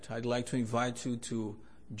I'd like to invite you to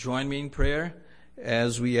join me in prayer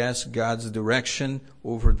as we ask God's direction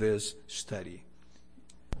over this study.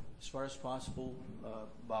 As far as possible,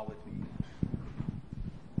 bow with me.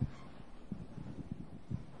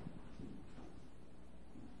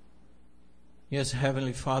 Yes,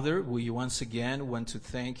 Heavenly Father, we once again want to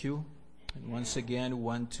thank you, and once again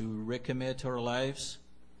want to recommit our lives.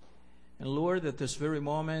 And Lord, at this very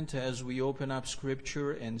moment, as we open up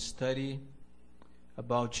Scripture and study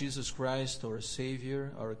about Jesus Christ, our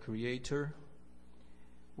Savior, our Creator,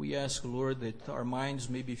 we ask, Lord, that our minds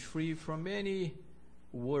may be free from any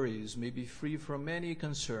worries, may be free from any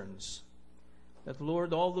concerns. That,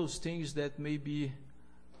 Lord, all those things that may be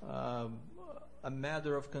a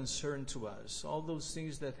matter of concern to us, all those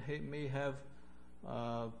things that may have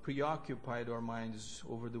preoccupied our minds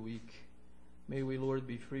over the week, may we, Lord,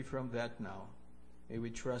 be free from that now. May we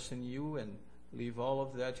trust in you and leave all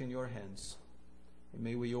of that in your hands. And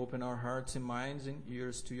may we open our hearts and minds and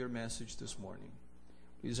ears to your message this morning.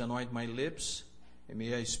 Please anoint my lips, and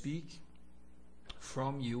may I speak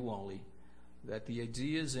from you only, that the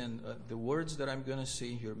ideas and the words that I'm going to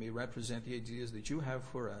say here may represent the ideas that you have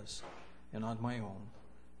for us, and not my own.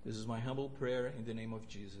 This is my humble prayer in the name of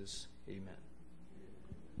Jesus. Amen.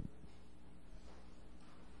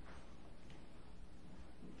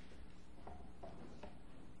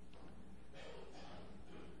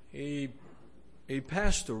 A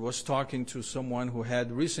pastor was talking to someone who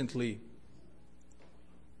had recently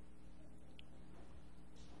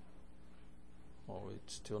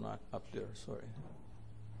it's still not up there, sorry.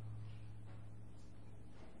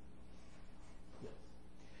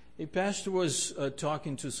 A pastor was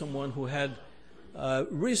talking to someone who had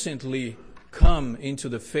recently come into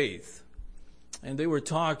the faith. And they were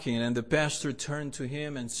talking, and the pastor turned to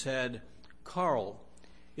him and said, "Carl,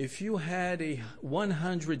 if you had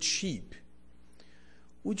 100 sheep,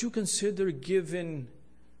 would you consider giving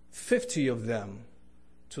 50 of them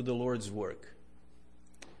to the Lord's work?"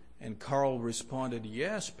 And Carl responded,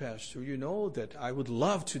 "Yes, Pastor, you know that I would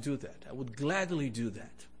love to do that. I would gladly do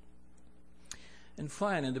that." And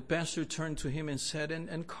fine, and the pastor turned to him and said,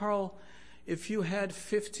 and Carl, if you had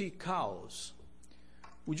 50 cows,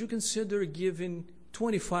 would you consider giving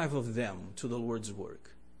 25 of them to the Lord's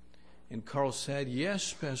work? And Carl said,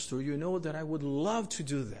 "Yes, Pastor, you know that I would love to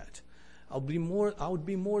do that. I would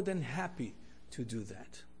be more than happy to do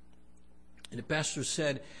that." And the pastor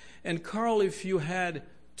said, "And Carl, if you had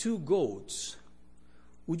 2 goats,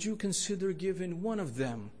 would you consider giving one of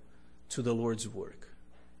them to the Lord's work?"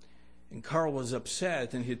 And Carl was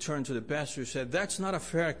upset, and he turned to the pastor and said, "That's not a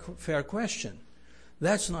fair question.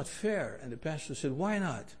 That's not fair." And the pastor said, "Why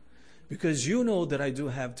not?" "Because you know that I do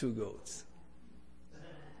have 2 goats."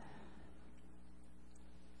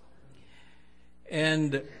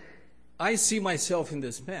 And I see myself in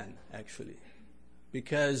this man, actually,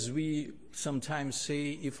 because we sometimes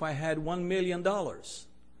say, if I had $1 million,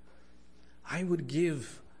 I would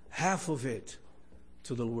give half of it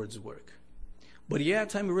to the Lord's work. But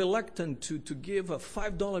yet I'm reluctant to give a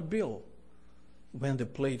 $5 bill when the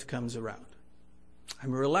plate comes around.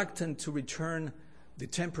 I'm reluctant to return the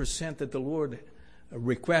 10% that the Lord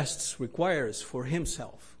requires for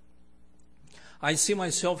himself. I see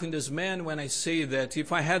myself in this man when I say that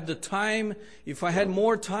if I had the time, if I had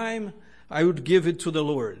more time, I would give it to the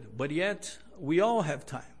Lord. But yet, we all have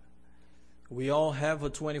time. We all have a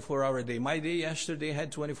 24-hour day. My day yesterday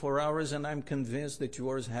had 24 hours, and I'm convinced that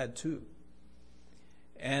yours had too.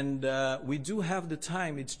 And we do have the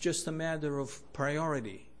time. It's just a matter of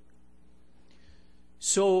priority.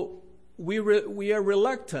 So we are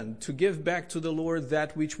reluctant to give back to the Lord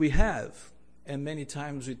that which we have. And many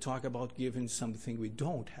times we talk about giving something we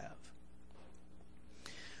don't have.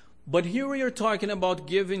 But here we are talking about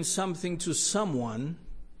giving something to someone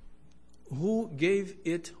who gave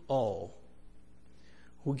it all.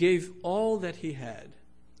 Who gave all that he had,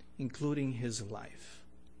 including his life.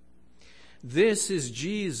 This is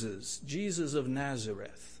Jesus of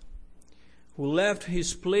Nazareth, who left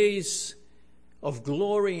his place of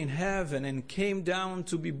glory in heaven and came down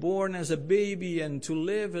to be born as a baby and to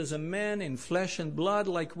live as a man in flesh and blood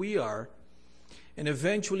like we are, and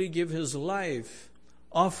eventually give his life,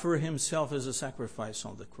 offer himself as a sacrifice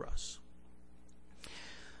on the cross.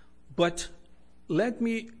 But let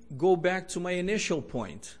me go back to my initial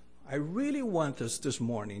point. I really want us this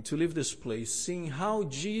morning to leave this place seeing how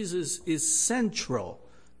Jesus is central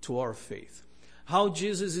to our faith. How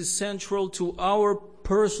Jesus is central to our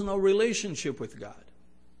personal relationship with God.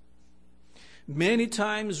 Many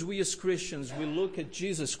times we as Christians, we look at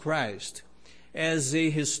Jesus Christ as a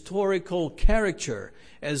historical character,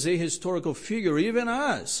 as a historical figure, even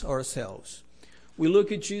us, ourselves. We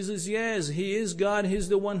look at Jesus, yes, He is God. He's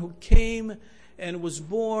the one who came and was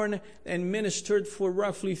born and ministered for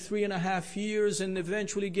roughly 3.5 years and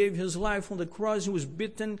eventually gave His life on the cross. He was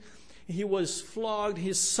beaten, He was flogged,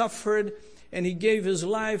 He suffered, and He gave His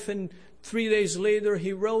life, and 3 days later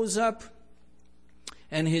He rose up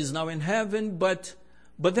and He's now in heaven, but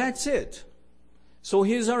that's it. So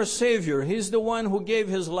He's our Savior. He's the one who gave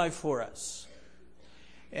His life for us.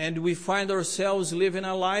 And we find ourselves living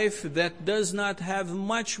a life that does not have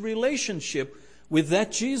much relationship with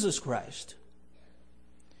that Jesus Christ.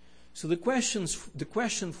 So the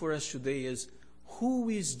question for us today is, who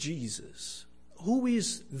is Jesus? Who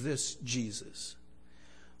is this Jesus?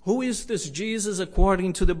 Who is this Jesus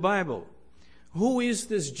according to the Bible? Who is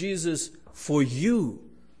this Jesus for you?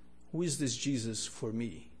 Who is this Jesus for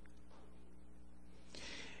me?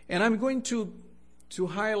 And I'm going to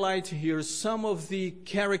highlight here some of the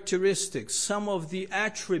characteristics, some of the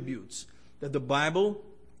attributes that the Bible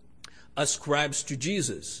ascribes to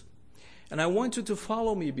Jesus. And I want you to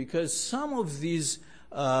follow me because some of these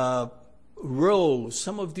roles,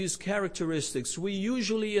 some of these characteristics, we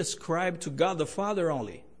usually ascribe to God the Father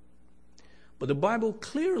only. But the Bible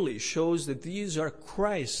clearly shows that these are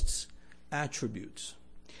Christ's attributes.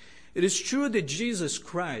 It is true that Jesus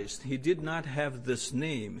Christ, He did not have this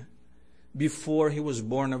name before He was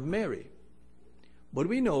born of Mary. But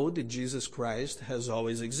we know that Jesus Christ has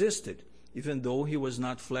always existed, even though He was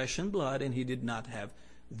not flesh and blood and He did not have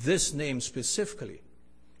this name specifically.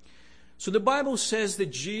 So the Bible says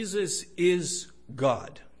that Jesus is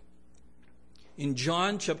God. In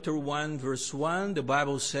John chapter 1 verse 1, the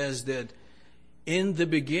Bible says that in the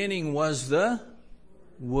beginning was the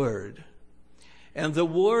Word. And the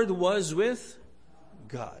Word was with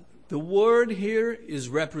God. The Word here is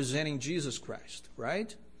representing Jesus Christ,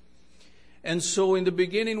 right? And so in the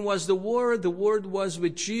beginning was the Word was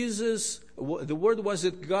with Jesus, the Word was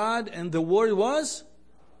with God, and the Word was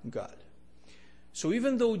God. So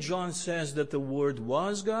even though John says that the Word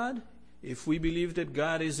was God, if we believe that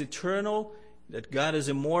God is eternal, that God is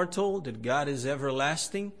immortal, that God is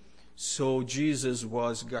everlasting, so Jesus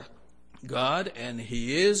was God, and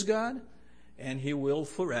He is God, and He will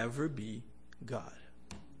forever be God.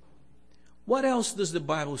 What else does the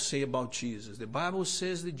Bible say about Jesus? The Bible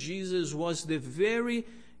says that Jesus was the very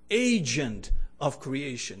agent of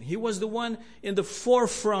creation. He was the one in the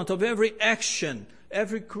forefront of every action,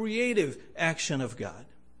 every creative action of God,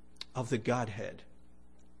 of the Godhead.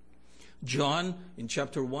 John, in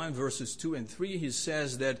chapter 1, verses 2 and 3, he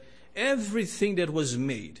says that everything that was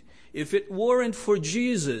made, if it weren't for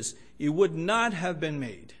Jesus, it would not have been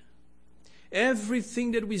made.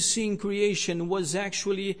 Everything that we see in creation was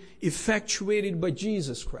actually effectuated by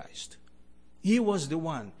Jesus Christ. He was the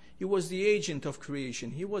one. He was the agent of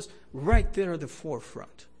creation. He was right there at the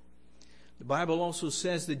forefront. The Bible also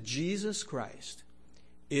says that Jesus Christ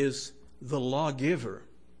is the lawgiver.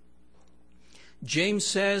 James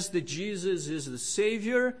says that Jesus is the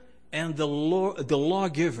Savior and the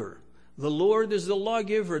lawgiver. The Lord is the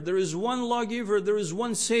lawgiver. There is one lawgiver. There is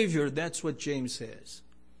one Savior. That's what James says.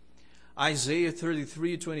 Isaiah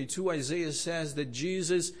 33:22, Isaiah says that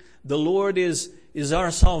Jesus, the Lord is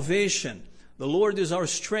our salvation. The Lord is our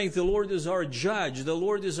strength. The Lord is our judge. The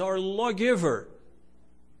Lord is our lawgiver.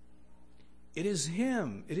 It is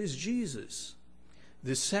Him. It is Jesus,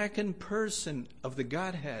 the second person of the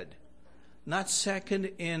Godhead. Not second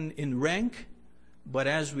in rank, but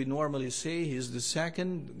as we normally say, He is the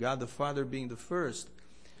second, God the Father being the first.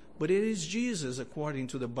 But it is Jesus, according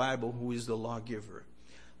to the Bible, who is the lawgiver.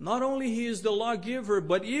 Not only He is the lawgiver,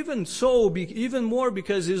 but even more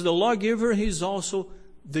because He is the lawgiver, He is also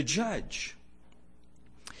the judge.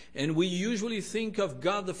 And we usually think of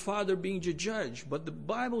God the Father being the judge, but the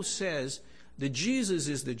Bible says that Jesus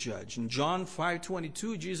is the judge. In John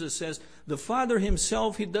 5:22, Jesus says, the Father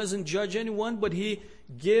Himself, He doesn't judge anyone, but He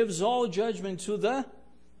gives all judgment to the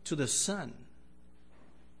Son.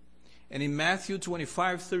 And in Matthew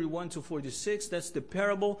 25:31-46, that's the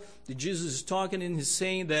parable that Jesus is talking, and He's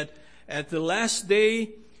saying that at the last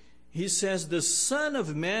day, He says, the Son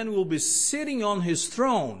of Man will be sitting on His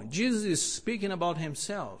throne. Jesus is speaking about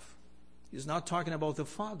Himself. He's not talking about the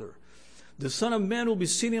Father. The Son of Man will be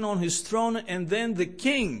sitting on His throne, and then the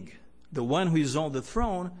King, the one who is on the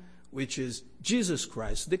throne, which is Jesus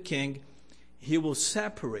Christ, the King, He will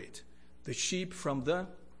separate the sheep from the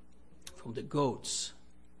goats.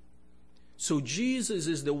 So Jesus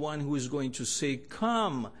is the one who is going to say,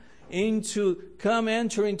 come enter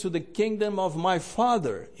into the kingdom of my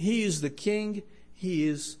Father. He is the King. He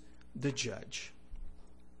is the judge.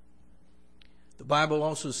 The Bible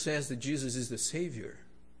also says that Jesus is the Savior.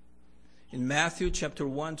 In Matthew chapter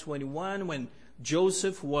 1:21, when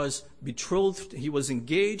Joseph was betrothed, he was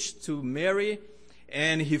engaged to Mary,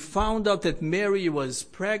 and he found out that Mary was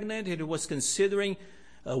pregnant, and he was considering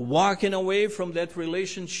walking away from that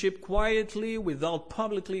relationship quietly without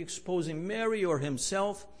publicly exposing Mary or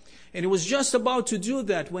himself. And he was just about to do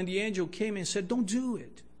that when the angel came and said, "Don't do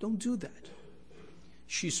it. Don't do that.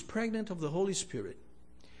 She's pregnant of the Holy Spirit,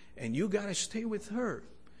 and you got to stay with her,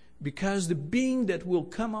 because the being that will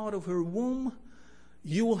come out of her womb,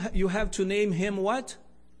 you have to name him what?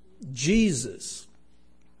 Jesus."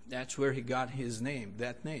 That's where he got his name,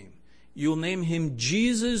 that name. You'll name him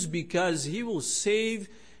Jesus because he will save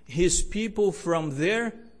his people from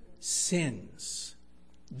their sins.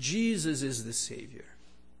 Jesus is the Savior.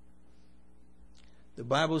 The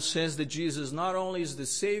Bible says that Jesus not only is the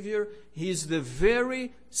Savior, he is the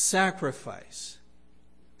very sacrifice.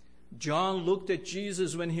 John looked at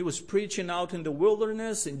Jesus when he was preaching out in the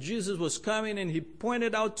wilderness, and Jesus was coming, and he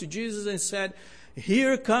pointed out to Jesus and said,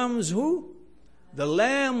 "Here comes who? The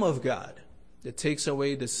Lamb of God that takes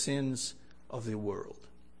away the sins of the world."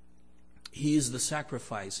 He is the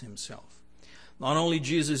sacrifice himself. Not only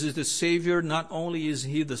Jesus is the Savior, not only is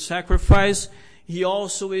he the sacrifice, he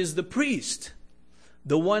also is the priest,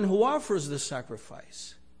 the one who offers the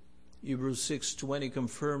sacrifice. Hebrews 6:20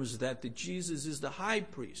 confirms that Jesus is the high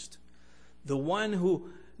priest, the one who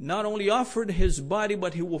not only offered his body,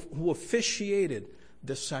 but who officiated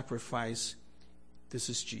the sacrifice. This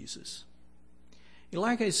is Jesus. And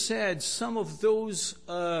like I said, some of those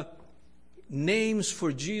names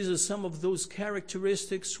for Jesus, some of those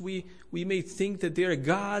characteristics, we may think that they're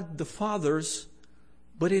God the Father's,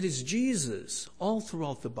 but it is Jesus all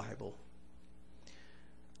throughout the Bible.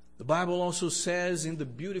 The Bible also says in the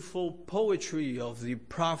beautiful poetry of the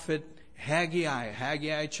prophet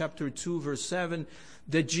Haggai chapter 2, verse 7,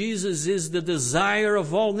 that Jesus is the desire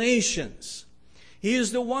of all nations. He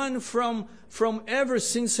is the one from ever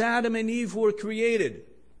since Adam and Eve were created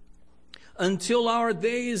until our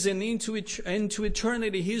days and into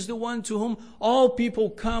eternity. He's the one to whom all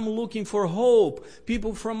people come looking for hope.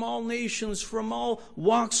 People from all nations, from all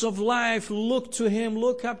walks of life, look to him,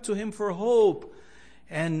 look up to him for hope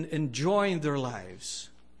and enjoy their lives.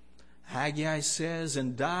 Haggai says,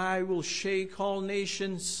 "And I will shake all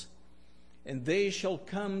nations, and they shall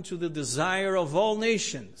come to the desire of all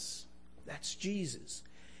nations." That's Jesus.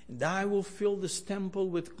 "And I will fill this temple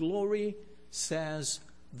with glory, says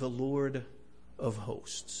the Lord of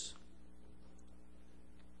hosts."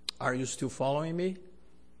 Are you still following me?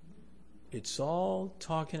 It's all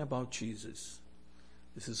talking about Jesus.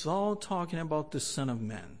 This is all talking about the Son of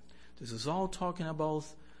Man. This is all talking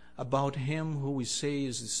about him who we say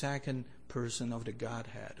is the second person of the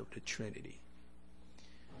Godhead, of the Trinity.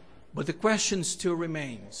 But the question still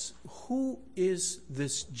remains, who is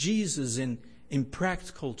this Jesus in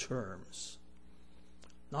practical terms?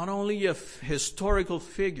 Not only a historical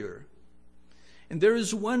figure. And there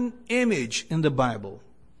is one image in the Bible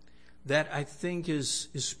that I think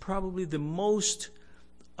is probably the most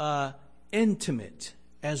intimate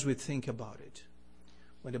as we think about it.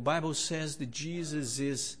 When the Bible says that Jesus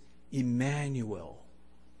is Emmanuel,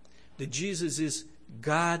 that Jesus is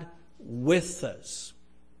God with us.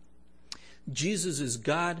 Jesus is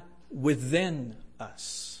God within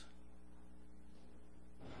us.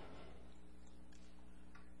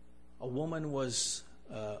 A woman was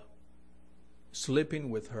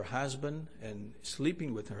sleeping with her husband, and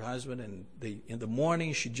in the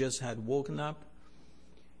morning she just had woken up,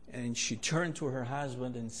 and she turned to her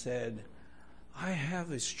husband and said, I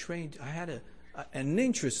had an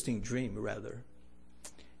interesting dream, rather.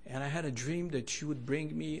 And I had a dream that you would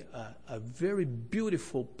bring me a very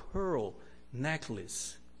beautiful pearl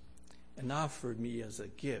necklace and offered me as a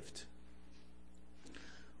gift.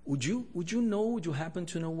 Would you happen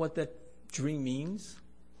to know what that dream means?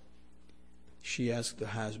 She asked the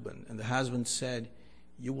husband, and the husband said,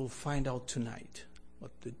 you will find out tonight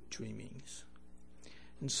what the dream means.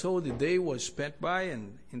 And so the day was spent by,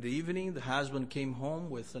 and in the evening the husband came home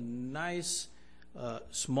with a nice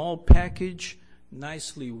small package,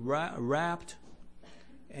 nicely wrapped,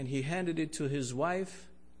 and he handed it to his wife,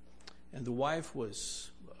 and the wife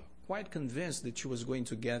was quite convinced that she was going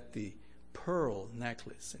to get the pearl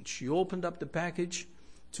necklace. And she opened up the package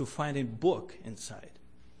to find a book inside.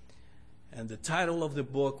 And the title of the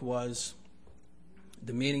book was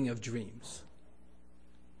The Meaning of Dreams.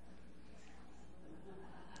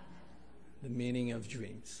 The Meaning of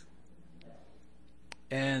Dreams.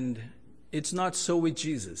 And it's not so with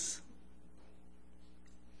Jesus.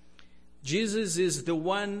 Jesus is the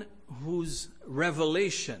one whose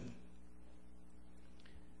revelation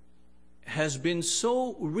has been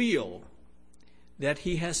so real that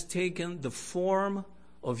he has taken the form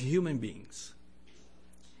of human beings,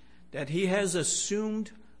 that he has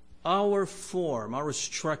assumed our form, our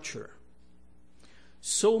structure.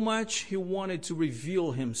 So much he wanted to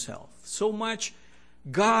reveal himself. So much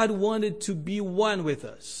God wanted to be one with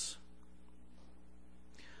us.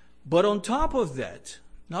 But on top of that,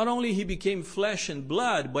 not only he became flesh and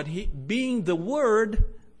blood, but he, being the Word,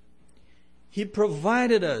 he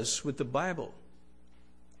provided us with the Bible.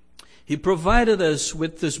 He provided us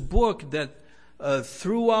with this book that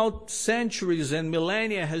throughout centuries and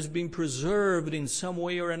millennia has been preserved in some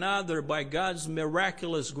way or another by God's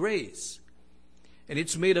miraculous grace. And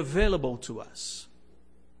it's made available to us.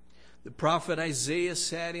 The prophet Isaiah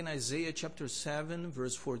said in Isaiah chapter 7,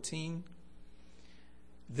 verse 14,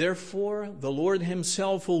 "Therefore the Lord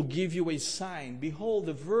himself will give you a sign. Behold,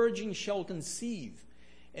 the virgin shall conceive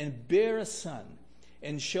and bear a son,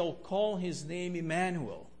 and shall call his name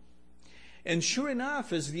Emmanuel." And sure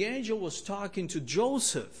enough, as the angel was talking to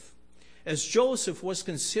Joseph, as Joseph was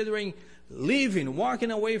considering leaving, walking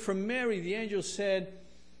away from Mary, the angel said,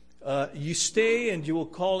 "You stay and you will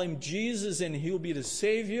call him Jesus, and he will be the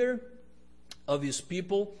Savior of his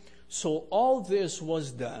people." So all this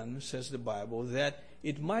was done, says the Bible, that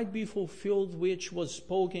it might be fulfilled which was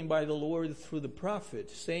spoken by the Lord through the prophet,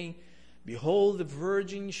 saying, "Behold, the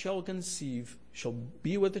virgin shall conceive, shall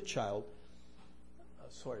be with a child."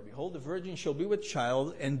 Behold, the virgin shall be with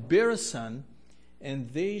child and bear a son,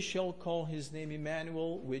 and they shall call his name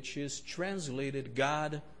Emmanuel, which is translated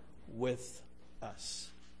God with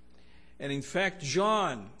us. And in fact,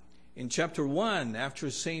 John, in chapter 1,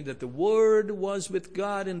 after saying that the Word was with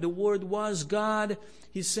God and the Word was God,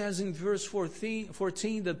 he says in verse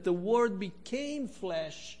 14 that the Word became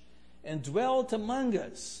flesh and dwelt among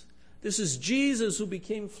us. This is Jesus who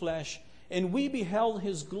became flesh, and we beheld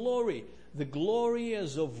his glory, the glory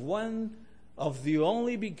as of one of the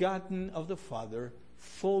only begotten of the Father,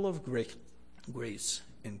 full of grace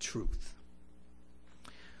and truth.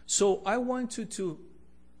 So I want you to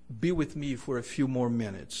be with me for a few more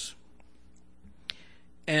minutes.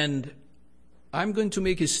 And I'm going to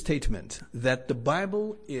make a statement that the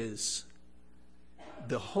Bible is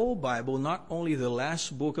the whole Bible, not only the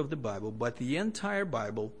last book of the Bible, but the entire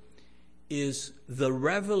Bible is the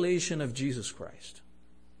revelation of Jesus Christ.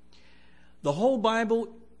 The whole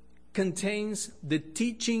Bible contains the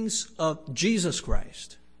teachings of Jesus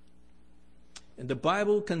Christ. And the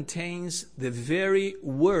Bible contains the very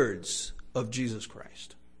words of Jesus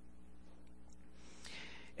Christ.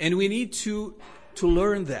 And we need to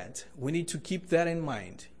learn that. We need to keep that in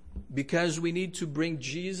mind, because we need to bring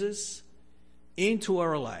Jesus into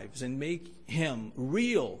our lives and make him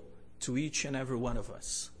real to each and every one of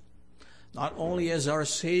us. Not only as our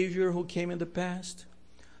Savior who came in the past,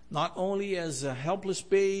 not only as a helpless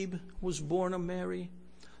babe who was born of Mary,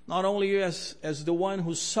 not only as the one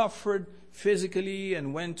who suffered physically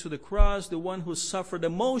and went to the cross, the one who suffered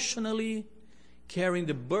emotionally, carrying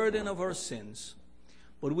the burden of our sins,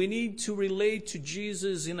 but we need to relate to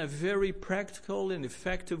Jesus in a very practical and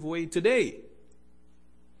effective way today,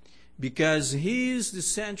 because he is the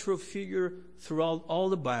central figure throughout all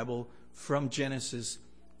the Bible, from Genesis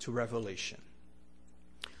to Revelation.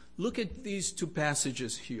 Look at these two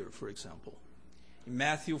passages here, for example. In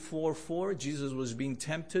Matthew 4:4, Jesus was being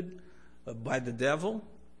tempted by the devil,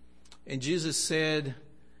 and Jesus said,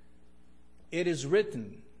 "It is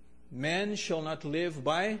written, man shall not live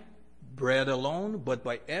by bread alone, but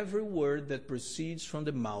by every word that proceeds from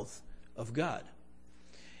the mouth of God."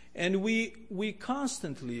 And we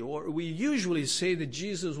constantly, or we usually say that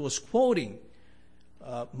Jesus was quoting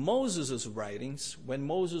Moses' writings when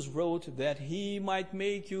Moses wrote that he might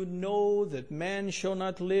make you know that man shall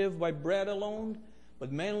not live by bread alone,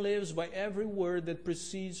 but man lives by every word that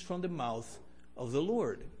proceeds from the mouth of the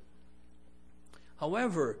Lord.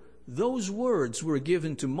 However, those words were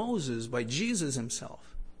given to Moses by Jesus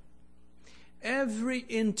himself. Every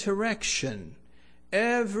interaction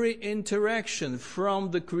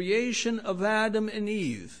from the creation of Adam and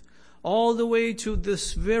Eve all the way to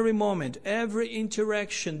this very moment, every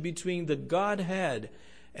interaction between the Godhead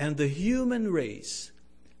and the human race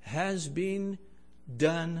has been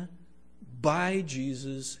done by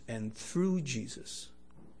Jesus and through Jesus.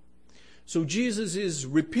 So Jesus is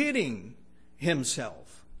repeating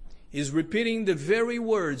himself. He's repeating the very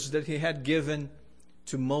words that he had given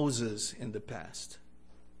to Moses in the past.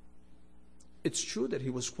 It's true that he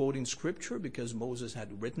was quoting Scripture because Moses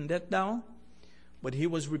had written that down, but he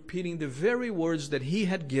was repeating the very words that he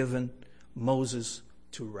had given Moses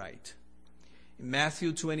to write. In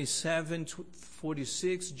Matthew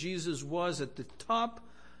 27:46, Jesus was at the top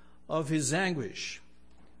of his anguish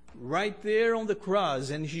right there on the cross,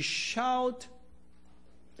 and he shouted,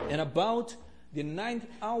 and about the 9th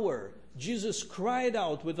hour, Jesus cried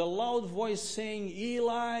out with a loud voice saying,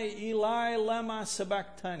 Eli, Eli, lama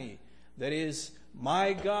sabachthani. That is,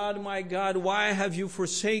 my God, why have you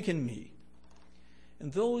forsaken me?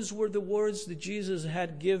 And those were the words that Jesus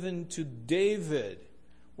had given to David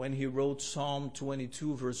when he wrote Psalm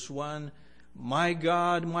 22 verse 1, my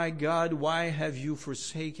God, why have you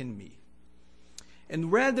forsaken me?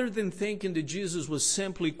 And rather than thinking that Jesus was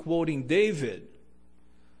simply quoting David,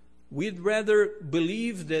 we'd rather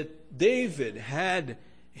believe that David had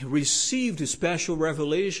received a special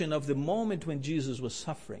revelation of the moment when Jesus was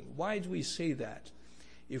suffering. Why do we say that?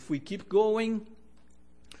 If we keep going,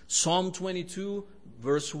 Psalm 22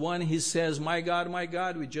 verse 1, he says, my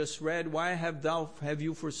God, we just read, why have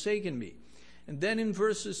you forsaken me? And then in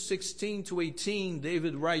verses 16 to 18,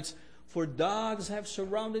 David writes, for dogs have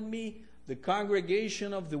surrounded me, the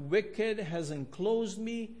congregation of the wicked has enclosed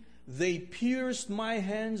me, they pierced my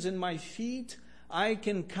hands and my feet, I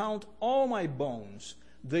can count all my bones.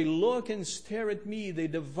 They look and stare at me, they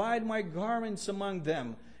divide my garments among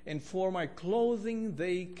them, and for my clothing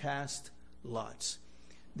they cast lots.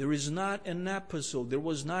 There was not an episode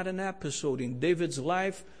in David's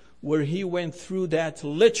life where he went through that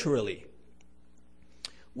literally,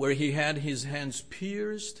 where he had his hands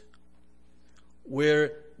pierced,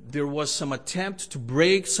 where there was some attempt to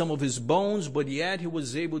break some of his bones, but yet he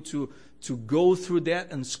was able to go through that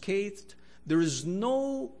unscathed. There is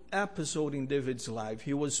no episode in David's life.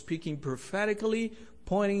 He was speaking prophetically,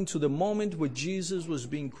 pointing to the moment where Jesus was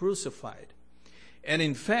being crucified. And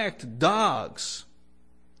in fact, dogs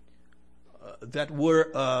that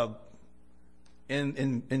were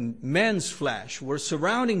in man's flesh were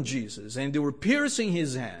surrounding Jesus, and they were piercing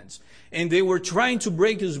his hands, and they were trying to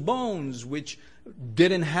break his bones, which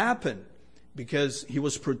didn't happen because he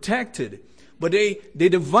was protected. But they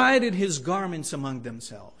divided his garments among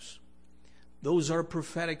themselves. Those are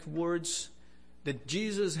prophetic words that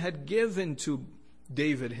Jesus had given to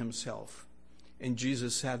David himself. And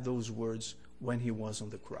Jesus said those words when he was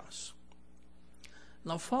on the cross.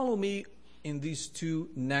 Now follow me in these two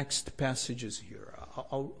next passages here.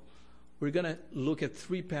 We're going to look at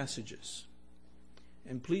three passages.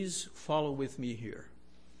 And please follow with me here.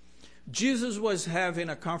 Jesus was having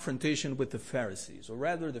a confrontation with the Pharisees, or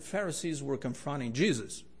rather the Pharisees were confronting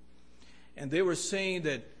Jesus. And they were saying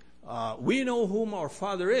that we know whom our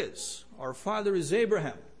father is. Our father is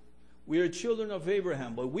Abraham. We are children of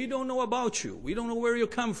Abraham, but we don't know about you. We don't know where you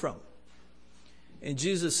come from. And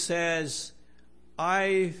Jesus says,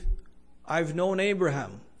 I've known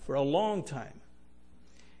Abraham for a long time.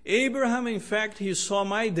 Abraham, in fact, he saw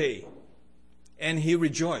my day, and he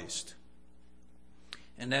rejoiced.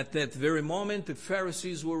 And at that very moment, the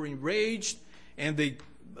Pharisees were enraged, and they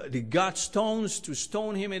got stones to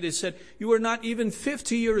stone him, and they said, you are not even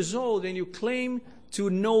 50 years old, and you claim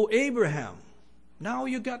to know Abraham. Now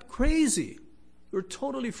you got crazy. You're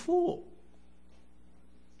totally fool.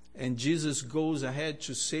 And Jesus goes ahead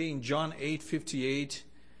to say in John 8:58,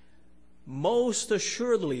 most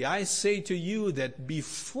assuredly, I say to you that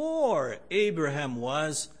before Abraham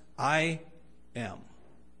was, I am.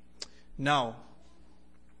 Now,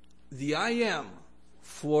 the I am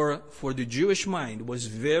for the Jewish mind was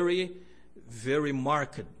very, very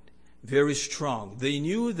marked, very strong. They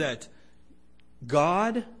knew that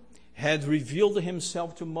God had revealed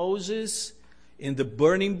himself to Moses in the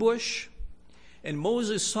burning bush. And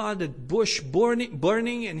Moses saw that bush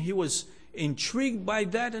burning, and he was intrigued by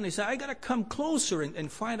that. And he said, I got to come closer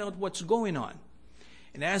and find out what's going on.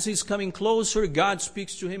 And as he's coming closer, God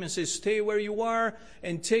speaks to him and says, stay where you are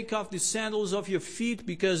and take off the sandals of your feet,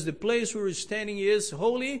 because the place where you're standing is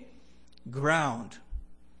holy ground.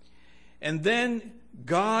 And then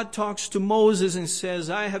God talks to Moses and says,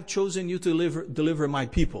 I have chosen you to deliver my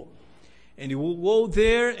people. And you will go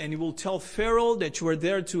there and you will tell Pharaoh that you are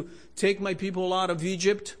there to take my people out of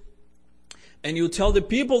Egypt. And you tell the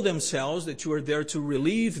people themselves that you are there to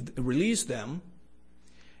release them.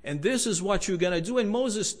 And this is what you're going to do. And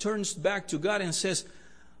Moses turns back to God and says,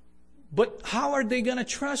 but how are they going to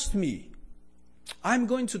trust me? I'm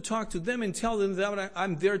going to talk to them and tell them that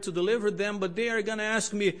I'm there to deliver them, but they are going to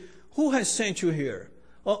ask me, who has sent you here?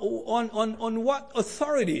 On what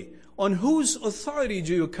authority? On whose authority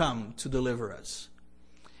do you come to deliver us?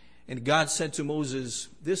 And God said to Moses,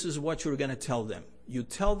 this is what you're going to tell them. You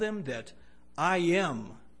tell them that I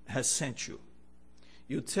am has sent you.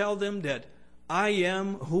 You tell them that I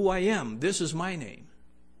am who I am. This is my name.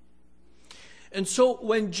 And so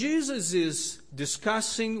when Jesus is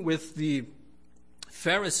discussing with the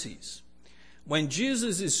Pharisees, when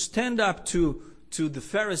Jesus is stand up to to the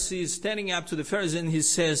Pharisees, standing up to the Pharisees, and he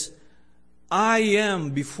says, I am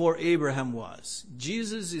before Abraham was.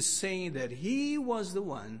 Jesus is saying that he was the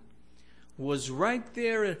one who was right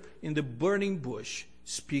there in the burning bush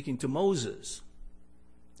speaking to Moses.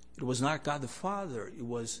 It was not God the Father, it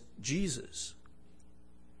was Jesus.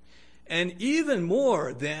 And even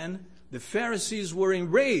more than, the Pharisees were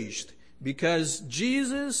enraged because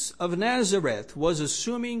Jesus of Nazareth was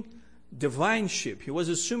assuming divineship. He was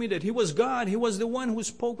assuming that he was God. He was the one who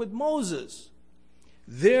spoke with Moses,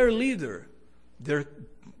 their leader, their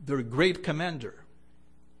great commander.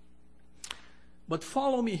 But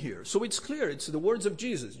follow me here. So it's clear, it's the words of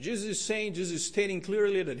Jesus. Jesus is stating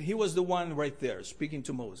clearly that he was the one right there speaking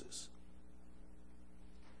to Moses.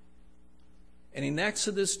 And in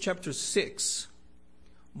Exodus chapter 6,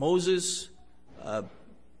 Moses,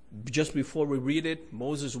 just before we read it,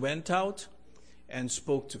 Moses went out and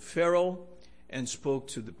spoke to Pharaoh and spoke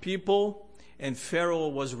to the people. And Pharaoh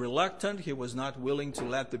was reluctant. He was not willing to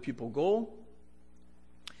let the people go.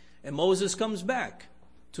 And Moses comes back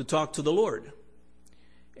to talk to the Lord.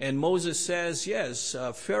 And Moses says, yes,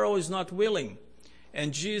 Pharaoh is not willing.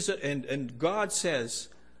 And God says,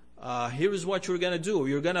 here is what you're going to do.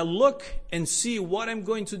 You're going to look and see what I'm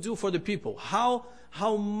going to do for the people. How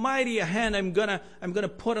mighty a hand I'm going to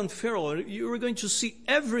put on Pharaoh. You're going to see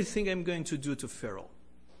everything I'm going to do to Pharaoh.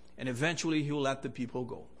 And eventually he'll let the people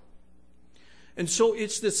go. And so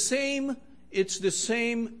it's the same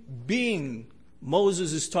being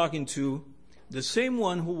Moses is talking to, the same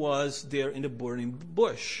one who was there in the burning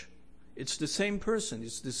bush. It's the same person.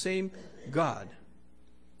 It's the same God.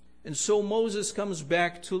 And so Moses comes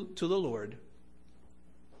back to the Lord.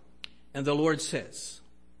 And the Lord says,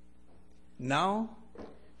 now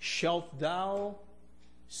shalt thou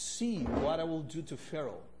see what I will do to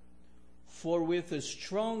Pharaoh. For with a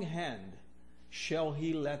strong hand shall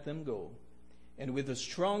he let them go. And with a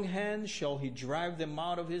strong hand shall he drive them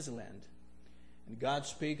out of his land. And God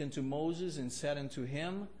spake unto Moses and said unto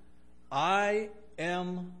him, I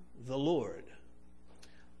am the Lord.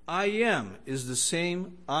 I am is the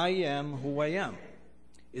same I am who I am.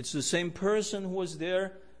 It's the same person who was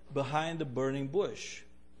there behind the burning bush.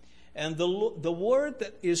 And the word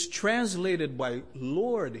that is translated by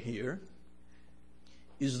Lord here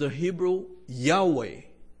is the Hebrew Yahweh,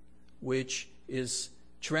 which is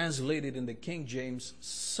translated in the King James,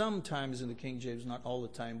 sometimes in the King James, not all the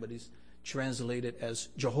time, but is translated as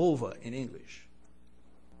Jehovah in English.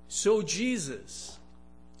 So Jesus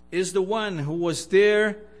is the one who was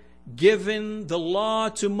there giving the law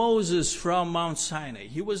to Moses from Mount Sinai.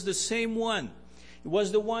 He was the same one. He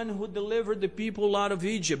was the one who delivered the people out of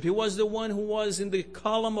Egypt. He was the one who was in the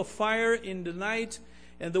column of fire in the night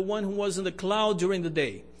and the one who was in the cloud during the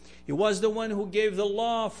day. He was the one who gave the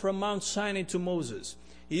law from Mount Sinai to Moses.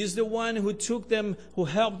 He is the one who who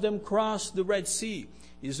helped them cross the Red Sea.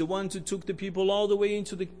 He is the one who took the people all the way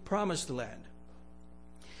into the promised land.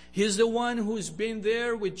 He is the one who's been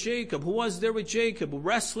there with Jacob, who was there with Jacob,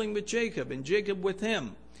 wrestling with Jacob, and Jacob with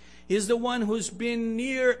him. He is the one who's been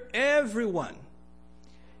near everyone.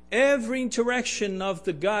 Every interaction of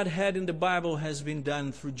the Godhead in the Bible has been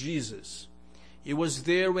done through Jesus. He was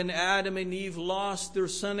there when Adam and Eve lost their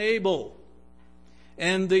son Abel.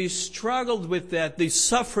 And they struggled with that. They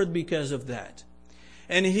suffered because of that.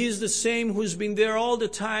 And He's the same who's been there all the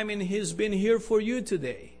time, and He's been here for you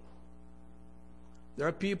today. There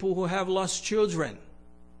are people who have lost children.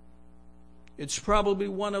 It's probably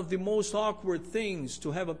one of the most awkward things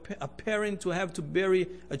to have a parent to have to bury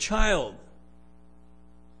a child.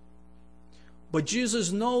 But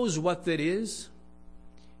Jesus knows what that is.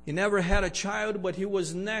 He never had a child, but He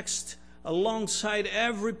was next alongside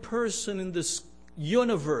every person in this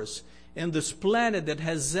universe, in this planet that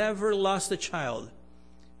has ever lost a child.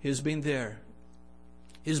 He's been there.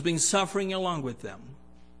 He's been suffering along with them.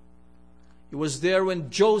 He was there when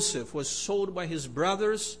Joseph was sold by his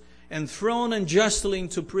brothers and thrown unjustly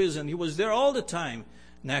into prison. He was there all the time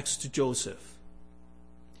next to Joseph.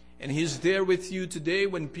 And He's there with you today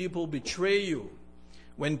when people betray you,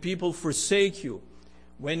 when people forsake you,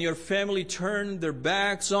 when your family turn their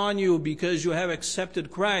backs on you because you have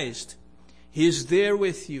accepted Christ. He is there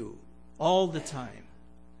with you all the time.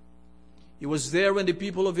 He was there when the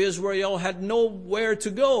people of Israel had nowhere to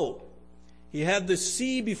go. He had the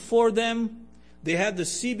sea before them. They had the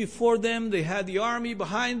sea before them. They had the army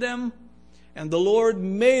behind them. And the Lord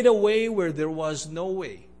made a way where there was no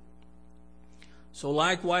way. So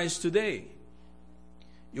likewise today,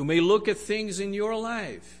 you may look at things in your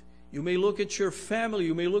life. You may look at your family.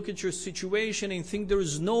 You may look at your situation and think there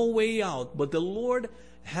is no way out. But the Lord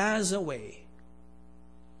has a way.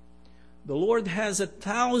 The Lord has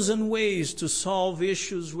 1,000 ways to solve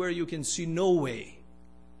issues where you can see no way.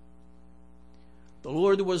 The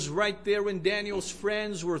Lord was right there when Daniel's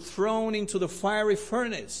friends were thrown into the fiery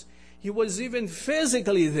furnace. He was even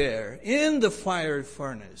physically there in the fiery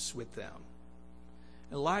furnace with them.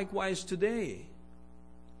 And likewise today.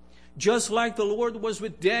 Just like the Lord was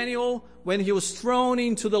with Daniel when he was thrown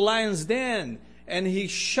into the lion's den and he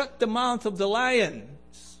shut the mouth of the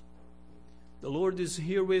lions. The Lord is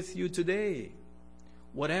here with you today.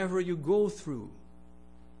 Whatever you go through.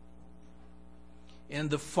 In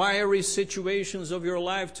the fiery situations of your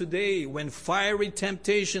life today, when fiery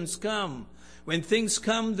temptations come, when things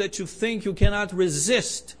come that you think you cannot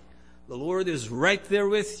resist, the Lord is right there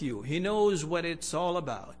with you. He knows what it's all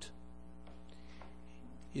about.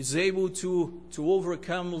 He's able to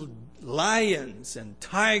overcome lions and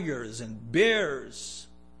tigers and bears.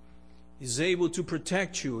 He's able to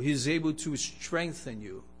protect you. He's able to strengthen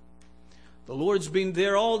you. The Lord's been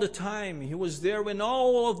there all the time. He was there when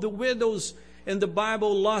all of the widows in the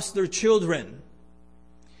Bible lost their children.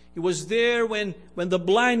 He was there when the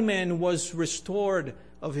blind man was restored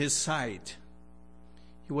of his sight.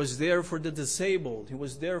 He was there for the disabled. He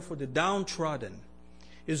was there for the downtrodden.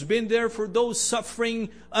 He's been there for those suffering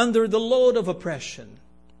under the load of oppression.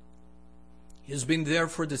 He's been there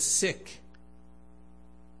for the sick.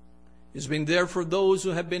 He's been there for those who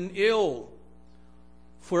have been ill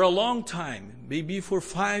for a long time, maybe for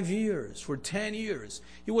 5 years, for 10 years.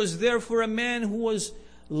 He was there for a man who was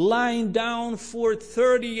lying down for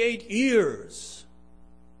 38 years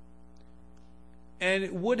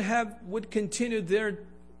and would continue there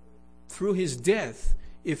through his death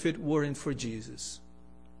if it weren't for Jesus.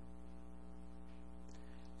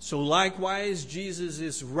 So likewise, Jesus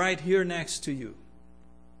is right here next to you.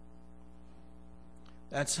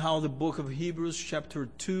 That's how the book of Hebrews chapter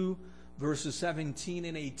 2 verses 17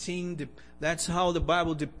 and 18, that's how the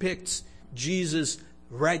Bible depicts Jesus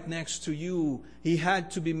right next to you. He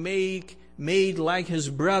had to be made like his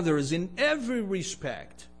brothers in every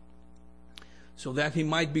respect, so that he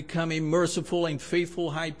might become a merciful and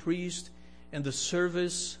faithful high priest in the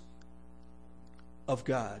service of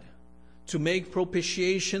God, to make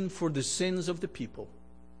propitiation for the sins of the people.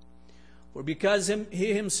 For because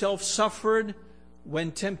he himself suffered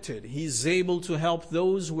when tempted, he is able to help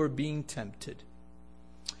those who are being tempted.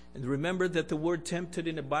 And remember that the word tempted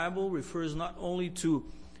in the Bible refers not only to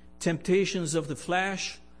temptations of the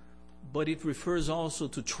flesh, but it refers also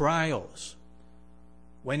to trials.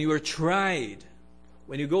 When you are tried,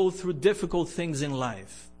 when you go through difficult things in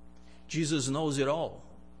life, Jesus knows it all.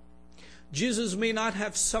 Jesus may not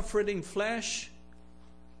have suffered in flesh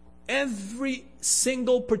every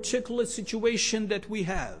single particular situation that we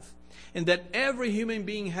have, and that every human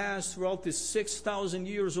being has throughout the 6,000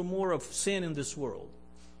 years or more of sin in this world.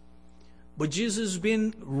 But Jesus has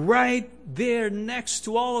been right there next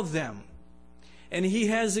to all of them. And he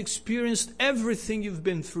has experienced everything you've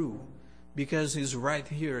been through because he's right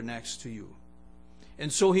here next to you.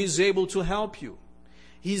 And so he's able to help you.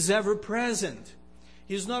 He's ever present.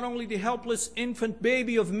 He's not only the helpless infant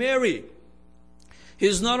baby of Mary.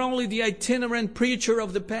 He's not only the itinerant preacher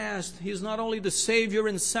of the past. He's not only the Savior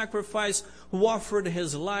and sacrifice who offered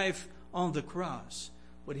his life on the cross,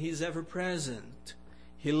 but he's ever present.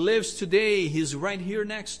 He lives today. He's right here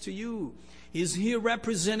next to you. He's here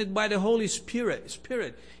represented by the Holy Spirit.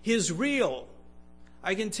 He's real.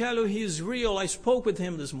 I can tell you he's real. I spoke with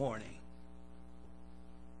him this morning.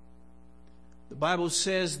 The Bible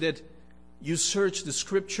says that you search the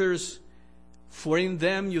Scriptures, for in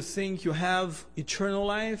them you think you have eternal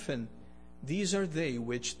life, and these are they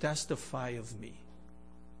which testify of me.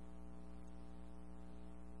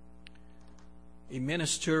 A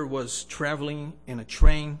minister was traveling in a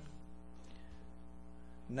train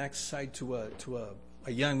next side to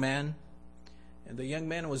a young man, and the young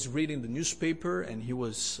man was reading the newspaper, and he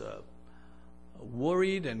was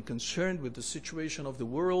worried and concerned with the situation of the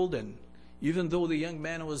world. And even though the young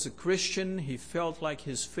man was a Christian, he felt like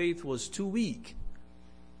his faith was too weak.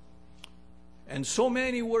 And so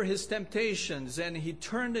many were his temptations, and he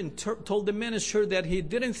turned and told the minister that he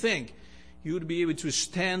didn't think he would be able to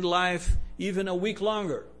stand life even a week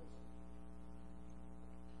longer.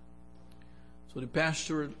 So the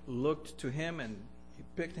pastor looked to him, and he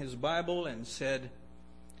picked his Bible and said,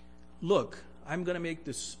 "Look, I'm going to make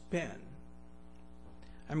this pen.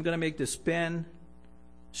 I'm going to make this pen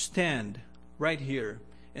stand right here,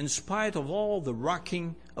 in spite of all the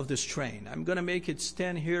rocking of this train. I'm going to make it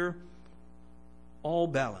stand here all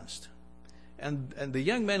balanced." And the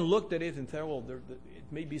young man looked at it and thought, well,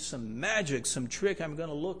 it may be some magic, some trick. I'm going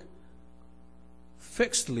to look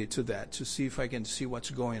fixedly to that to see if I can see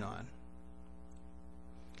what's going on.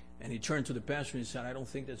 And he turned to the pastor and he said, I don't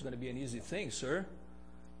think that's going to be an easy thing, sir.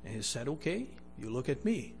 And he said, okay, you look at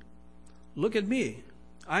me. Look at me.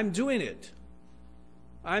 I'm doing it.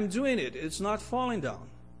 I'm doing it. It's not falling down.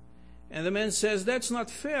 And the man says, that's not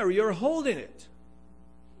fair. You're holding it.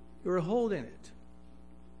 You're holding it.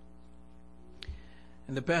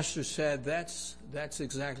 And the pastor said, that's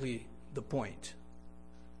exactly the point.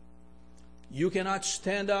 You cannot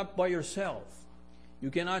stand up by yourself.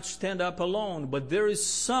 You cannot stand up alone, but there is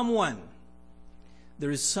someone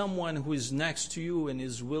who is next to you and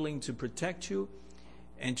is willing to protect you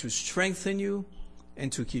and to strengthen you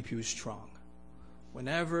and to keep you strong.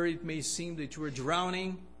 Whenever it may seem that you are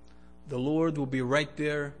drowning, the Lord will be right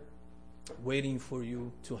there waiting for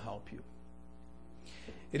you to help you.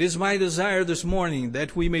 It is my desire this morning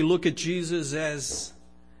that we may look at Jesus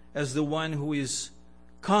as the one who is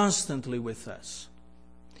constantly with us,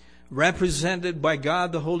 represented by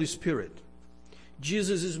God the Holy Spirit.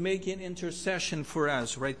 Jesus is making intercession for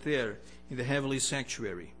us right there in the heavenly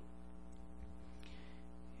sanctuary.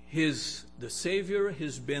 He's the Savior.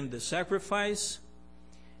 He's been the sacrifice.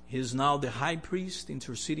 He's now the high priest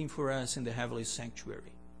interceding for us in the heavenly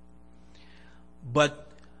sanctuary.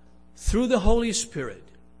 But through the Holy Spirit,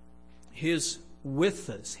 He's with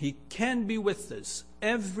us. He can be with us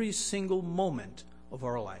every single moment of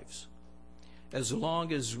our lives, as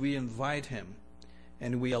long as we invite Him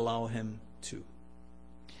and we allow Him to.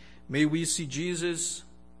 May we see Jesus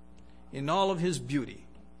in all of His beauty,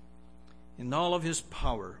 in all of His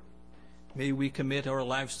power. May we commit our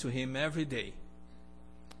lives to Him every day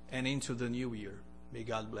and into the new year. May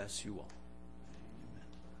God bless you all.